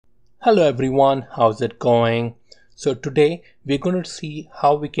Hello everyone, how's it going? So today we're going to see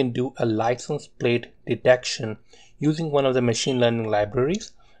how we can do a license plate detection using one of the machine learning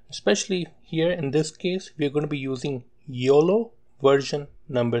libraries. Especially here in this case, we're going to be using YOLO version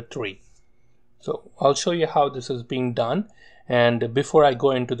number 3. So I'll show you how this is being done. And before I go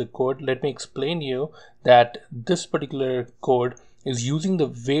into the code, let me explain you that this particular code is using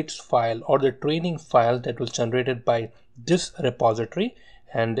the weights file or the training file that was generated by this repository.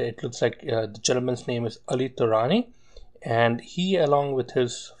 And it looks like the gentleman's name is Ali Turani, and he along with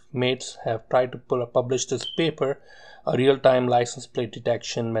his mates have tried to publish this paper, a real-time license plate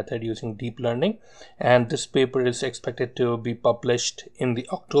detection method using deep learning, and this paper is expected to be published in the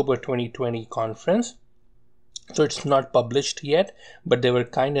October 2020 conference. So it's not published yet, but they were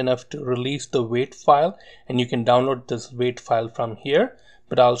kind enough to release the weight file, and you can download this weight file from here.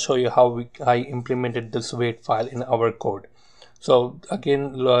 But I'll show you how I implemented this weight file in our code. So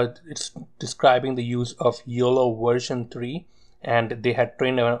again, it's describing the use of YOLO version 3, and they had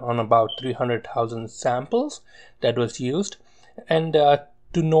trained on about 300,000 samples that was used. And to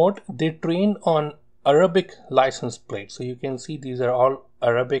note, they trained on Arabic license plates. So you can see these are all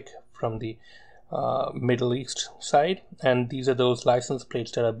Arabic from the Middle East side, and these are those license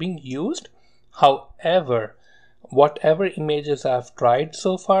plates that are being used. However, whatever images I've tried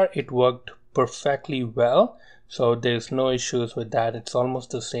so far, it worked perfectly well. So there's no issues with that. It's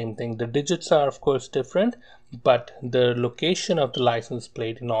almost the same thing. The digits are of course different, but the location of the license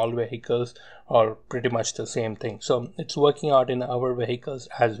plate in all vehicles are pretty much the same thing. So it's working out in our vehicles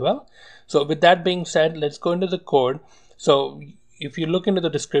as well. So with that being said, let's go into the code. So if you look into the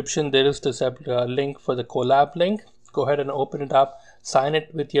description, there is this link for the Colab link. Go ahead and open it up, sign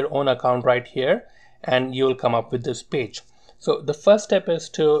it with your own account right here, and you'll come up with this page. So the first step is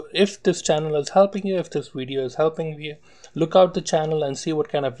to, if this channel is helping you, if this video is helping you, look out the channel and see what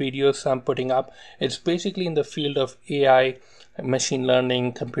kind of videos I'm putting up. It's basically in the field of AI, machine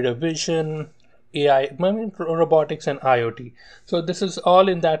learning, computer vision, AI, robotics, and IoT. So this is all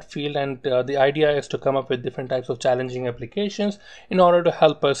in that field, and the idea is to come up with different types of challenging applications in order to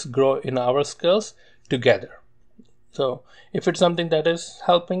help us grow in our skills together. So if it's something that is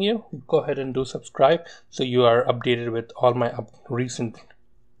helping you, go ahead and do subscribe so you are updated with all my recent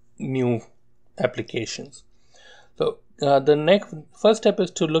new applications. So the first step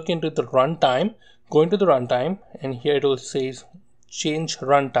is to look into the runtime. Go into the runtime, and here it will say change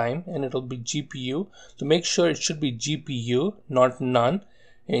runtime, and it will be GPU. So make sure it should be GPU, not none.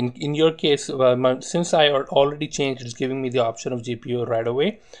 In your case, since I already changed, it's giving me the option of GPU right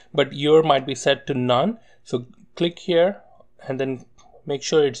away, but your might be set to none. So click here and then make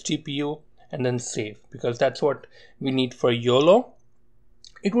sure it's GPU and then save, because that's what we need for YOLO.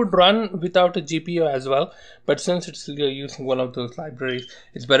 It would run without a GPU as well, but since it's using one of those libraries,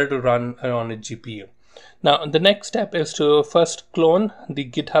 it's better to run on a GPU. Now the next step is to first clone the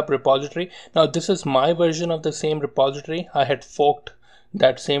GitHub repository. Now this is my version of the same repository. I had forked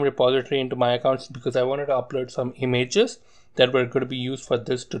that same repository into my accounts because I wanted to upload some images that were going to be used for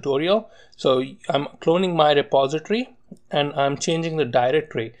this tutorial. So I'm cloning my repository and I'm changing the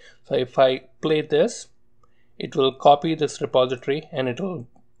directory. So if I play this, it will copy this repository and it will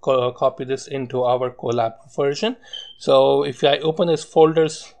copy this into our Colab version. So if I open this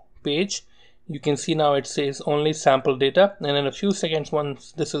folders page, you can see now it says only sample data, and in a few seconds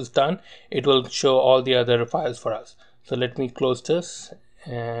once this is done, it will show all the other files for us. So let me close this,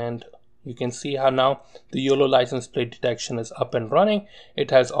 and you can see how now the YOLO license plate detection is up and running.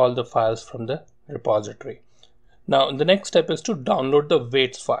 It has all the files from the repository. Now the next step is to download the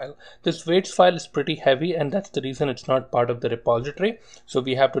weights file. This weights file is pretty heavy, and that's the reason it's not part of the repository. So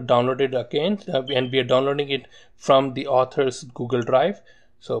we have to download it again, and we are downloading it from the author's Google Drive.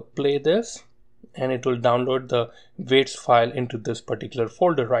 So play this, and it will download the weights file into this particular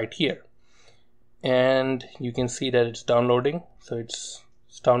folder right here. And you can see that it's downloading. So it's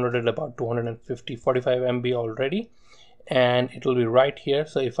downloaded about 45 MB already, and it will be right here.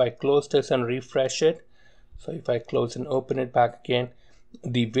 So if I close this and refresh it, so if I close and open it back again,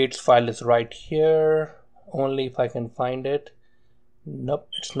 the weights file is right here. Only if I can find it. Nope,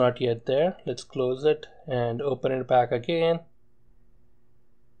 it's not yet there. Let's close it and open it back again.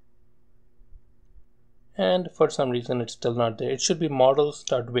 And for some reason it's still not there. It should be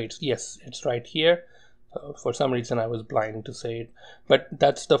models.weights. Yes, it's right here. For some reason I was blind to say it, but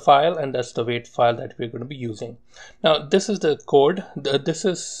that's the file, and that's the weight file that we're going to be using. Now this is the code. This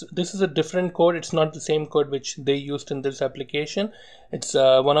is a different code. It's not the same code which they used in this application. It's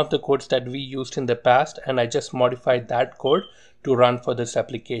one of the codes that we used in the past, and I just modified that code to run for this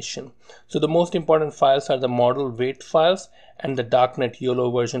application. So the most important files are the model weight files and the darknet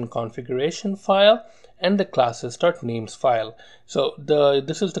YOLO version configuration file, and the classes.names file. So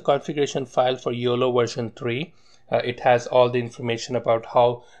this is the configuration file for YOLO version 3. It has all the information about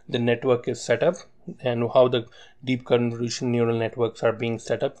how the network is set up and how the deep convolution neural networks are being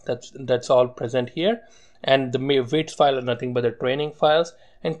set up. That's all present here. And the weights file are nothing but the training files,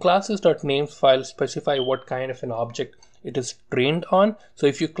 and classes.names file specify what kind of an object it is trained on. So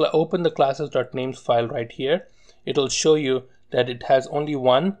if you open the classes.names file right here, it'll show you that it has only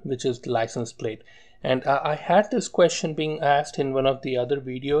one, which is the license plate. And I had this question being asked in one of the other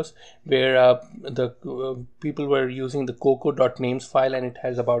videos where people were using the coco.names file and it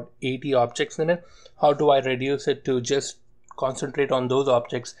has about 80 objects in it. How do I reduce it to just concentrate on those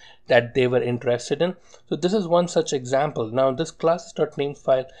objects that they were interested in? So this is one such example. Now this classes.names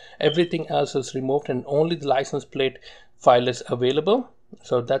file, everything else is removed and only the license plate file is available.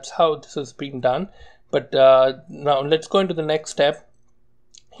 So that's how this is being done. But now let's go into the next step.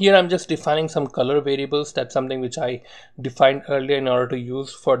 Here I'm just defining some color variables. That's something which I defined earlier in order to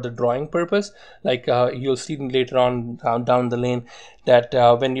use for the drawing purpose. Like you'll see later on down the lane that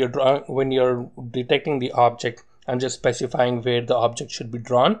when you're detecting the object, I'm just specifying where the object should be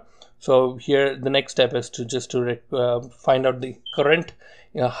drawn. So here the next step is to find out the current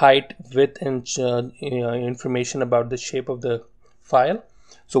height, width, and information about the shape of the file.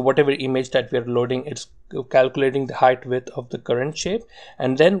 So whatever image that we are loading, it's calculating the height, width of the current shape,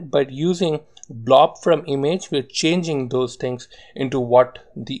 and then by using blob from image, we're changing those things into what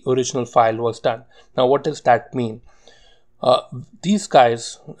the original file was done. Now what does that mean? These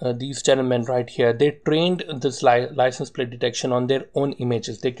guys, these gentlemen right here, they trained this license plate detection on their own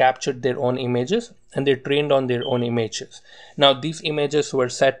images. They captured their own images and they trained on their own images. Now these images were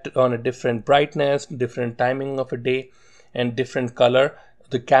set on a different brightness, different timing of a day, and different color.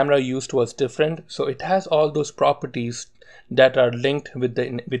 The camera used was different, so it has all those properties that are linked with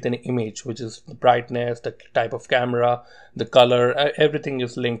an image, which is the brightness, the type of camera, the color, everything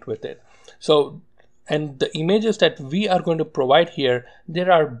is linked with it. So, and the images that we are going to provide here,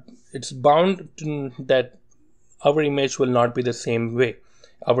 it's bound to that our image will not be the same way.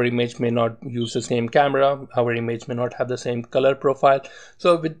 Our image may not use the same camera, our image may not have the same color profile.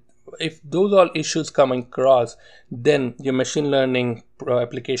 So if those all issues come across, then your machine learning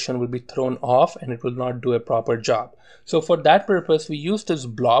application will be thrown off and it will not do a proper job. So for that purpose, we use this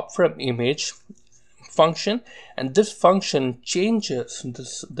blob from image function, and this function changes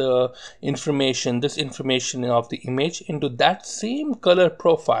this information of the image into that same color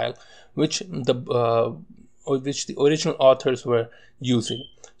profile which the original authors were using.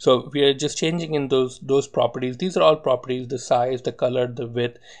 So we are just changing in those properties. These are all properties: the size, the color, the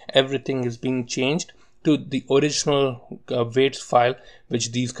width, everything is being changed to the original weights file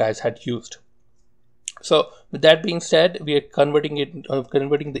which these guys had used. So with that being said, we are converting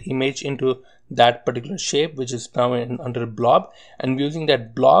the image into that particular shape, which is now under blob, and using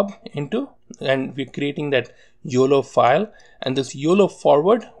that blob and we're creating that YOLO file, and this YOLO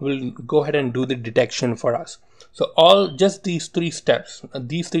forward will go ahead and do the detection for us. So just these three steps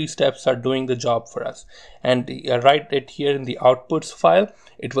are doing the job for us. And right it here in the outputs file,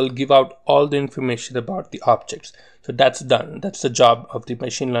 it will give out all the information about the objects. So that's done. That's the job of the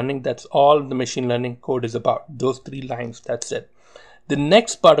machine learning. That's all the machine learning code is about. Those 3 lines, that's it. The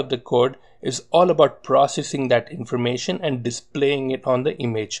next part of the code is all about processing that information and displaying it on the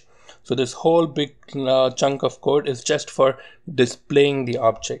image. So this whole big chunk of code is just for displaying the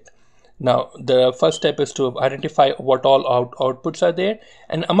object. Now the first step is to identify what all outputs are there,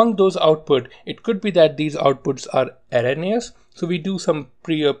 and among those output, it could be that these outputs are erroneous. So we do some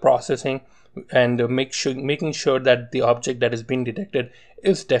pre-processing and making sure that the object that is being detected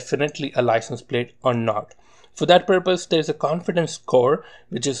is definitely a license plate or not. For that purpose, there is a confidence score,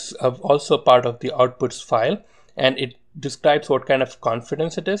 which is also part of the outputs file, and it describes what kind of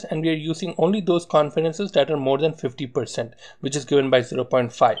confidence it is, and we are using only those confidences that are more than 50%, which is given by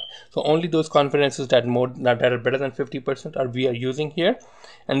 0.5. So only those confidences that are better than 50% we are using here,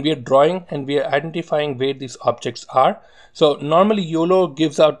 and we are drawing and we are identifying where these objects are. So normally YOLO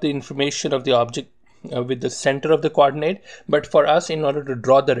gives out the information of the object with the center of the coordinate, but for us, in order to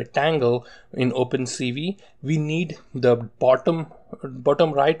draw the rectangle in OpenCV, we need the bottom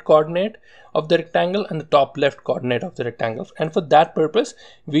right coordinate of the rectangle and the top left coordinate of the rectangle. And for that purpose,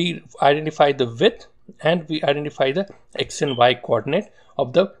 we identify the width and we identify the X and Y coordinate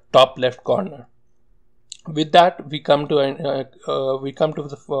of the top left corner. With that, we come to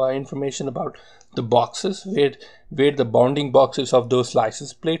the information about the boxes, where the bounding boxes of those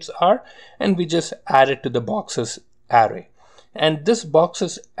license plates are, and we just add it to the boxes array. And this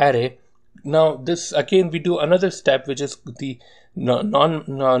boxes array Now this again, we do another step, which is the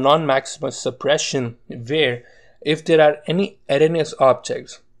non-maximus suppression, where if there are any erroneous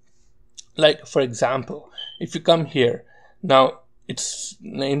objects, like for example, if you come here, now it's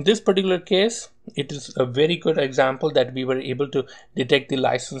in this particular case, it is a very good example that we were able to detect the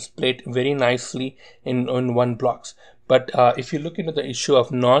license plate very nicely in one blocks. But if you look into the issue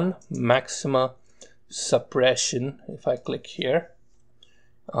of non-maxima suppression, if I click here,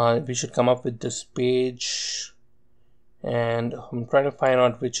 we should come up with this page, and I'm trying to find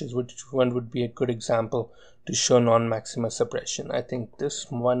out which one would be a good example to show non-maxima suppression. I think this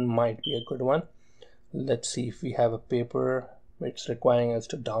one might be a good one. Let's see if we have a paper. It's requiring us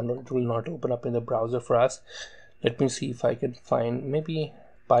to download. It will not open up in the browser for us. Let me see if I can find, maybe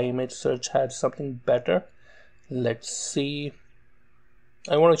PyImageSearch had something better. Let's see.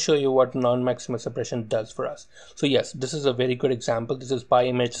 I want to show you what non-maxima suppression does for us. So yes, this is a very good example. This is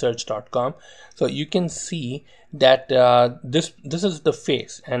pyimagesearch.com. So you can see that this is the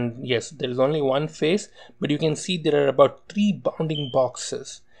face, and yes, there is only one face, but you can see there are about 3 bounding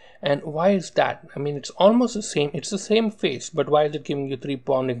boxes. And why is that? I mean, it's almost the same. It's the same face, but why is it giving you 3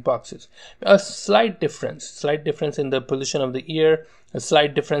 bounding boxes? A slight difference in the position of the ear, a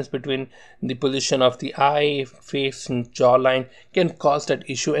slight difference between the position of the eye, face, and jawline can cause that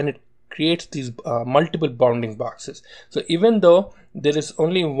issue, and it creates these multiple bounding boxes. So even though there is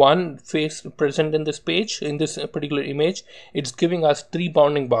only one face present in this page, in this particular image, it's giving us 3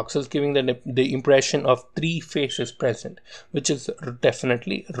 bounding boxes, giving the impression of 3 faces present, which is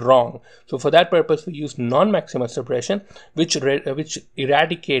definitely wrong. So for that purpose, we use non-maxima suppression, which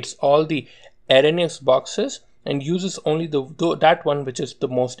eradicates all the erroneous boxes and uses only that one which is the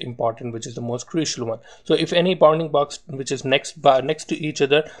most important, which is the most crucial one. So if any bounding box which is next to each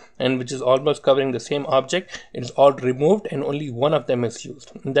other and which is almost covering the same object, it is all removed and only one of them is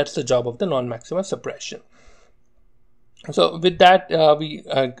used. And that's the job of the non-maxima suppression. So with that,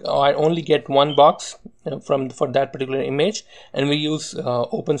 I only get one box for that particular image, and we use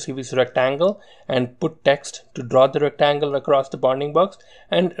OpenCV's rectangle and put text to draw the rectangle across the bounding box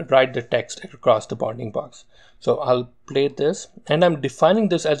and write the text across the bounding box. So I'll play this, and I'm defining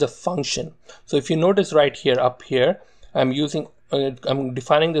this as a function. So if you notice right here, up here, I'm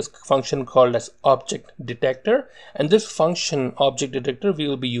defining this function called as object detector, and this function object detector we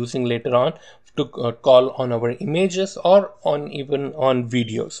will be using later on to call on our images or even on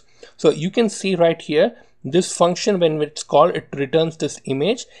videos. So you can see right here, this function, when it's called, it returns this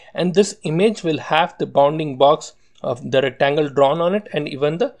image, and this image will have the bounding box of the rectangle drawn on it and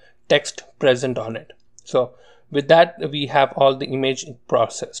even the text present on it. So with that, we have all the image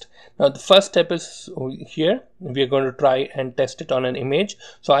processed. Now the first step is here. We are going to try and test it on an image.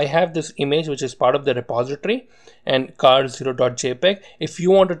 So I have this image which is part of the repository and car0.jpg. If you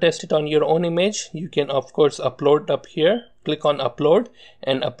want to test it on your own image, you can of course upload up here. Click on upload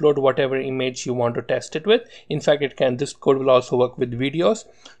and upload whatever image you want to test it with. In fact, this code will also work with videos.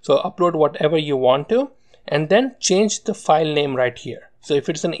 So upload whatever you want to, and then change the file name right here. So if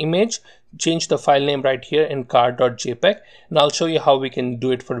it's an image, change the file name right here in car.jpg, and I'll show you how we can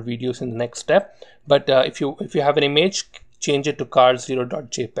do it for videos in the next step. But if you have an image, change it to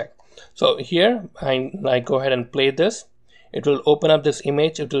car0.jpg. So here I go ahead and play this. It will open up this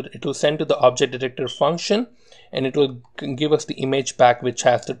image. It will send to the object detector function, and it will give us the image back which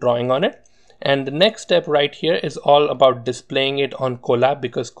has the drawing on it. And the next step right here is all about displaying it on Colab,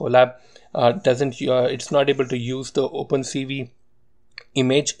 because Colab it's not able to use the OpenCV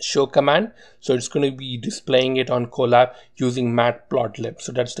image show command, so it's going to be displaying it on Colab using matplotlib.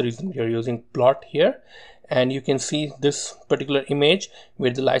 So that's the reason we are using plot here. And you can see this particular image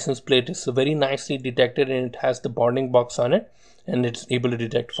where the license plate is very nicely detected, and it has the bounding box on it, and it's able to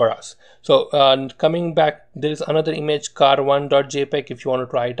detect for us. So coming back, there is another image, car1.jpg. If you want to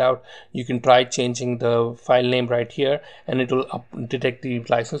try it out, you can try changing the file name right here, and it will detect the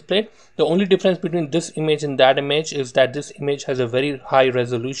license plate. The only difference between this image and that image is that this image has a very high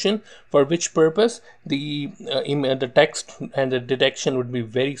resolution, for which purpose the text and the detection would be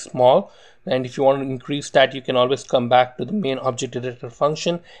very small. And if you want to increase that, you can always come back to the main object detector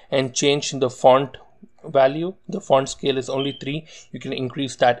function and change the font value. The font scale is only 3. You can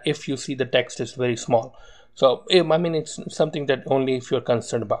increase that if you see the text is very small. So I mean, it's something that only if you're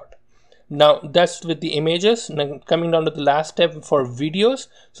concerned about. Now that's with the images. Now coming down to the last step for videos.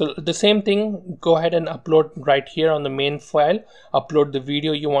 So the same thing, go ahead and upload right here on the main file. Upload the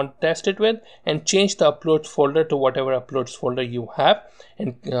video you want to test it with, and change the uploads folder to whatever uploads folder you have,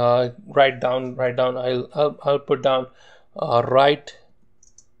 and write down. I'll put down write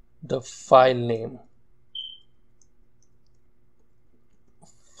the file name.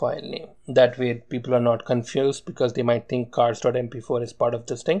 file name. That way people are not confused, because they might think cars.mp4 is part of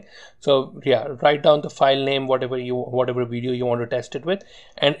this thing. So yeah, write down the file name, whatever video you want to test it with,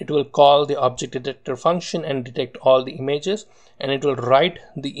 and it will call the object detector function and detect all the images, and it will write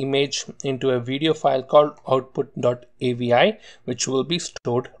the image into a video file called output.avi, which will be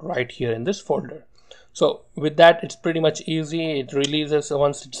stored right here in this folder. So with that, it's pretty much easy. It releases,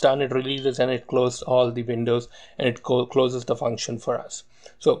 once it's done, it releases and it closes all the windows, and it closes the function for us.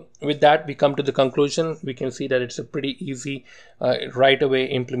 So with that, we come to the conclusion. We can see that it's a pretty easy right away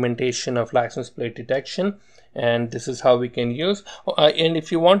implementation of license plate detection, and this is how we can use. And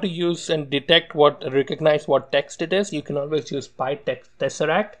if you want to use and recognize what text it is, you can always use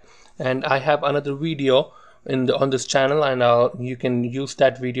PyTesseract, and I have another video on this channel, and you can use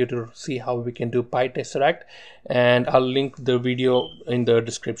that video to see how we can do PyTesseract, and I'll link the video in the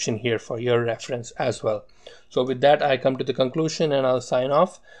description here for your reference as well. So with that, I come to the conclusion and I'll sign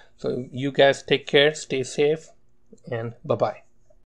off. So you guys take care, stay safe, and bye-bye.